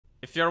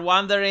If you're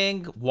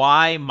wondering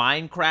why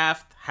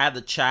Minecraft had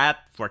a chat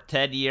for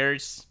 10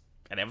 years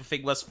and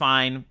everything was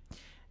fine,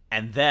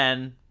 and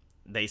then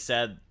they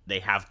said they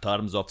have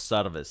terms of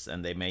service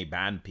and they may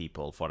ban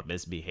people for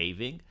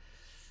misbehaving,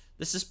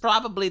 this is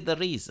probably the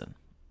reason.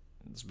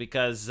 It's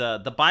because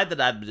the Biden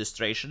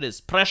administration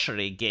is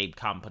pressuring game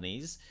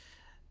companies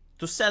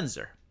to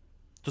censor,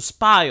 to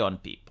spy on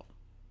people,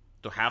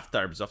 to have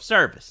terms of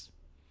service.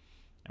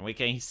 And we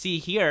can see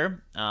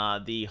here,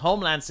 the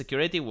Homeland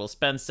Security will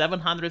spend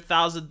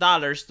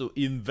 $700,000 to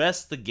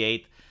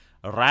investigate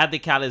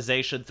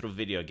radicalization through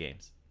video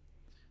games.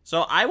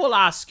 So I will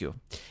ask you,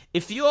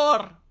 if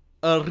you're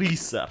a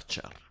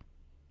researcher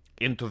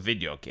into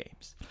video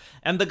games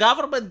and the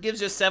government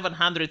gives you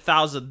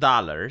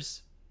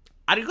 $700,000,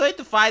 are you going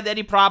to find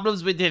any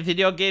problems with the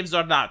video games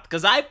or not?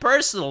 Because I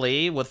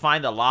personally would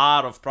find a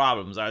lot of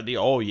problems. I'd be,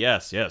 oh,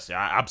 yes,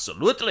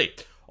 absolutely.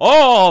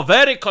 Oh,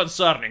 very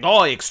concerning.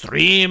 Oh,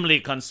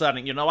 extremely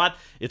concerning. You know what?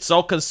 It's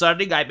so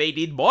concerning, I may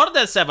need more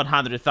than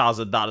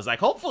 $700,000. Like,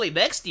 hopefully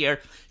next year,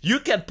 you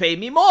can pay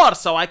me more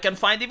so I can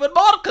find even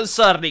more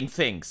concerning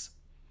things.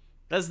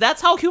 Because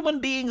that's how human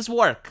beings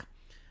work.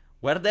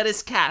 Where there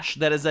is cash,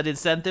 there is an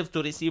incentive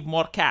to receive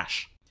more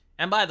cash.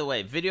 And by the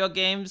way, video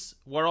games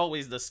were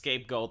always the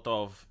scapegoat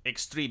of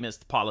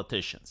extremist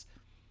politicians.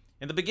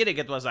 In the beginning,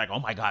 it was like, oh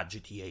my God,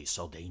 GTA is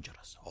so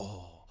dangerous.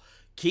 Oh.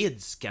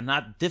 Kids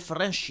cannot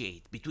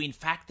differentiate between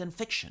fact and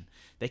fiction.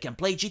 They can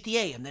play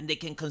GTA and then they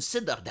can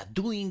consider that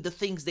doing the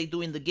things they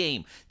do in the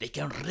game, they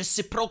can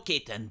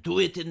reciprocate and do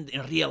it in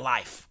real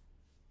life.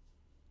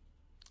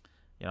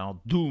 You know,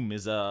 Doom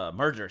is a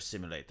murder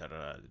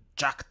simulator.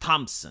 Jack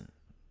Thompson.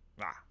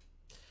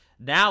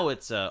 Now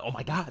it's, oh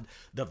my God,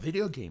 the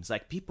video games.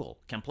 Like, people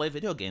can play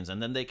video games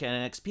and then they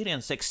can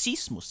experience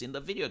sexismus in the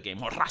video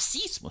game or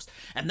racismus.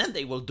 And then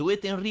they will do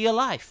it in real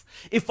life.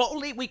 If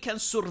only we can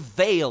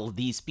surveil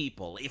these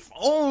people. If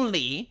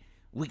only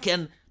we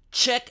can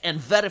check and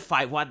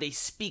verify what they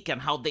speak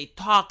and how they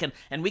talk.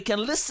 And we can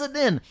listen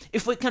in.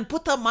 If we can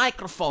put a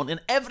microphone in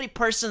every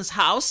person's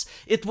house,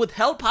 it would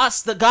help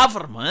us, the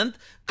government,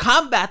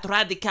 combat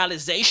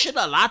radicalization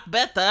a lot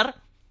better.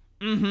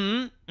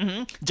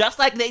 Just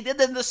like they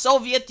did in the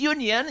Soviet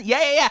Union.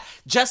 Yeah.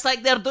 Just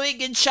like they're doing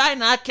in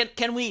China.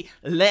 Can we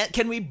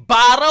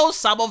borrow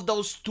some of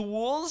those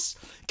tools?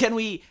 Can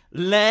we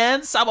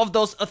learn some of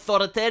those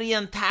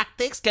authoritarian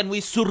tactics? Can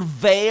we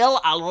surveil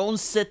our own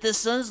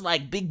citizens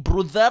like Big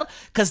Brother?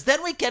 Because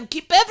then we can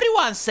keep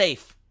everyone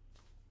safe.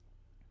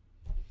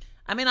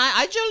 I mean,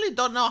 I generally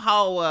don't know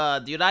how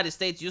the United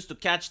States used to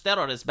catch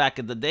terrorists back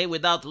in the day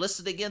without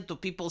listening in to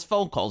people's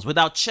phone calls,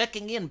 without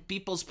checking in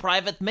people's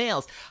private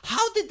mails.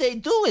 How did they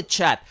do it,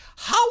 chat?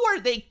 How are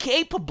they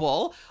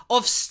capable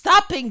of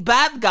stopping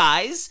bad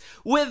guys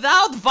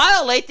without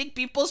violating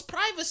people's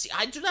privacy?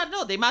 I do not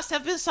know. They must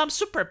have been some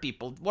super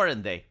people,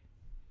 weren't they?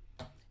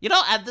 You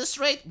know, at this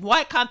rate,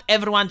 why can't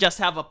everyone just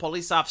have a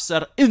police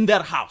officer in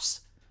their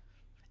house?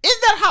 In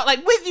their house,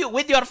 like with you,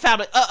 with your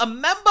family. A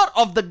member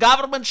of the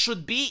government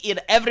should be in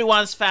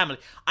everyone's family.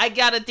 I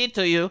guarantee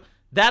to you,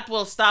 that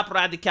will stop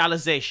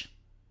radicalization.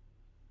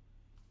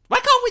 Why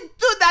can't we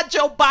do that,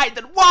 Joe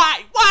Biden?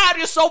 Why? Why are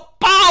you so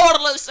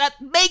powerless at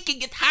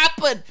making it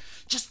happen?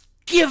 Just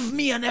give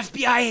me an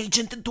FBI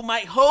agent into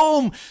my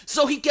home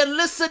so he can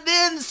listen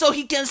in, so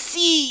he can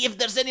see if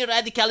there's any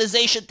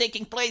radicalization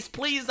taking place.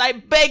 Please, I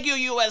beg you,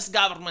 U.S.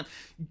 government,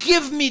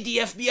 give me the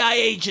FBI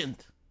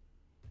agent.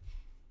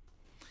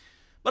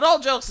 But all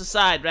jokes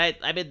aside, right?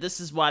 I mean, this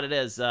is what it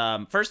is.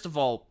 First of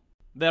all,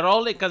 their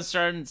only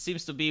concern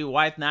seems to be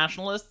white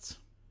nationalists,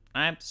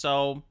 right?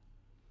 So,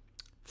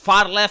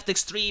 far-left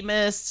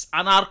extremists,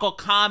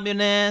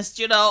 anarcho-communists,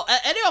 you know,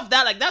 any of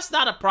that, like, that's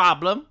not a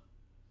problem.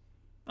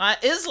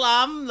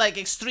 Islam, like,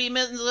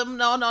 extremism,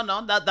 no,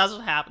 that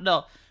doesn't happen.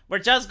 No, we're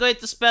just going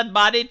to spend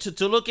money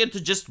to look into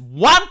just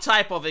one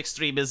type of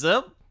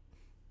extremism.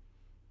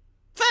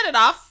 Fair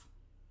enough.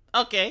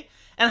 Okay.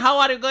 And how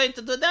are you going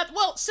to do that?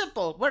 Well,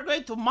 simple. We're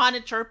going to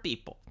monitor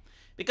people.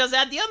 Because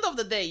at the end of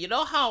the day, you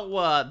know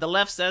how the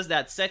left says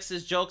that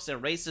sexist jokes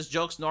and racist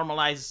jokes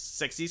normalize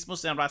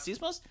sexismus and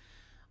racismus?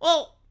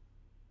 Well,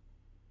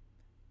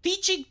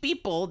 teaching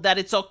people that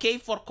it's okay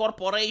for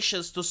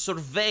corporations to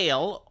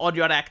surveil on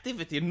your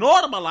activity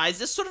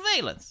normalizes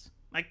surveillance.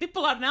 Like,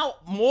 people are now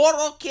more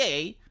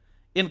okay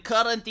in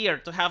current year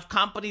to have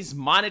companies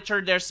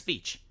monitor their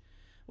speech.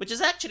 Which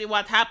is actually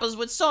what happens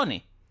with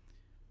Sony.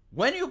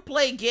 When you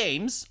play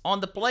games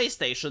on the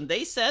PlayStation,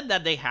 they said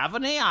that they have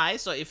an AI,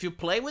 so if you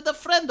play with a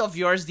friend of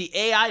yours, the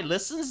AI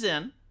listens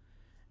in,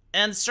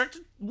 and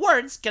certain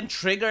words can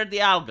trigger the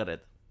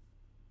algorithm.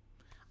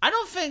 I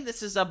don't think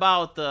this is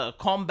about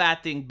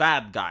combating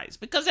bad guys,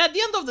 because at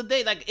the end of the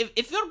day, like,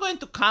 if you're going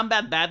to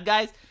combat bad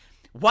guys,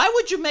 why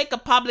would you make a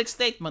public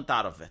statement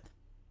out of it?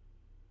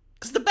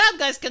 Because the bad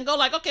guys can go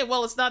like, okay,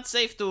 well, it's not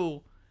safe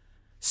to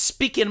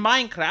speak in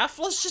Minecraft,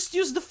 let's just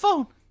use the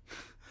phone.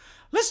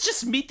 Let's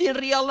just meet in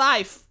real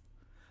life.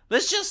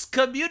 Let's just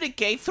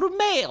communicate through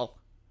mail.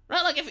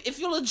 Right? Like, if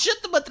you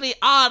legitimately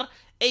are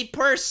a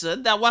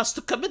person that wants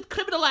to commit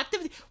criminal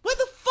activity, why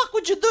the fuck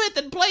would you do it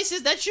in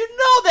places that you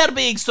know they're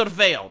being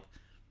surveilled?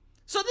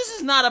 So this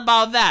is not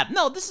about that.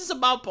 No, this is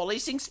about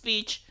policing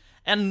speech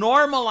and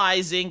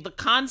normalizing the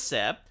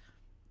concept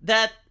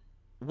that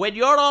when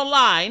you're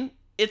online,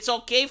 it's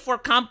okay for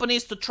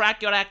companies to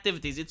track your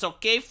activities. It's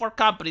okay for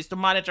companies to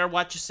monitor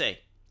what you say.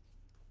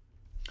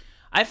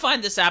 I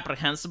find this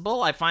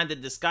apprehensible. I find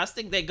it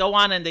disgusting. They go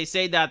on and they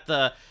say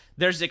that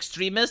there's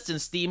extremists in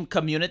Steam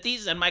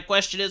communities. And my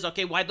question is,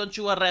 okay, why don't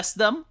you arrest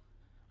them?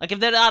 Like, if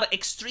there are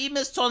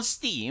extremists on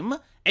Steam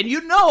and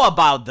you know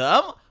about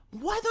them,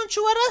 why don't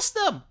you arrest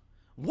them?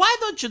 Why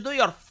don't you do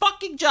your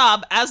fucking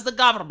job as the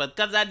government?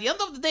 Because at the end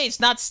of the day, it's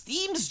not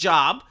Steam's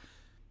job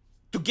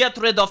to get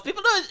rid of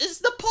people. No, it's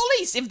the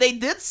police. If they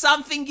did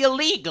something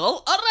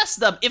illegal, arrest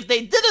them. If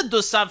they didn't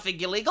do something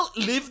illegal,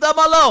 leave them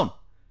alone.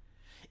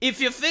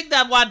 If you think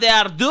that what they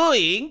are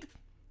doing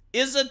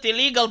isn't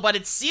illegal, but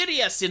it's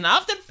serious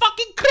enough, then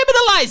fucking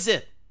criminalize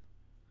it.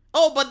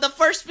 Oh, but the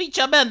first speech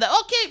amendment.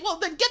 Okay, well,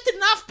 then get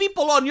enough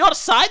people on your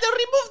side and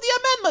remove the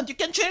amendment. You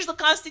can change the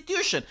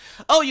Constitution.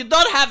 Oh, you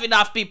don't have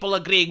enough people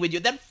agreeing with you,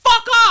 then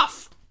fuck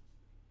off.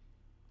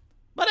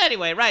 But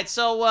anyway, right,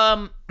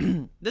 so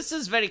this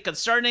is very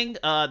concerning.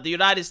 The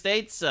United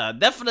States,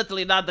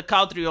 definitely not the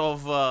country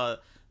of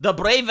the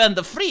brave and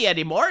the free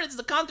anymore. It's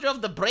the country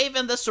of the brave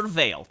and the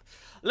surveilled.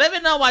 Let me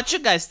know what you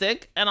guys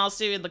think, and I'll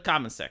see you in the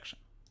comment section.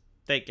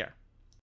 Take care.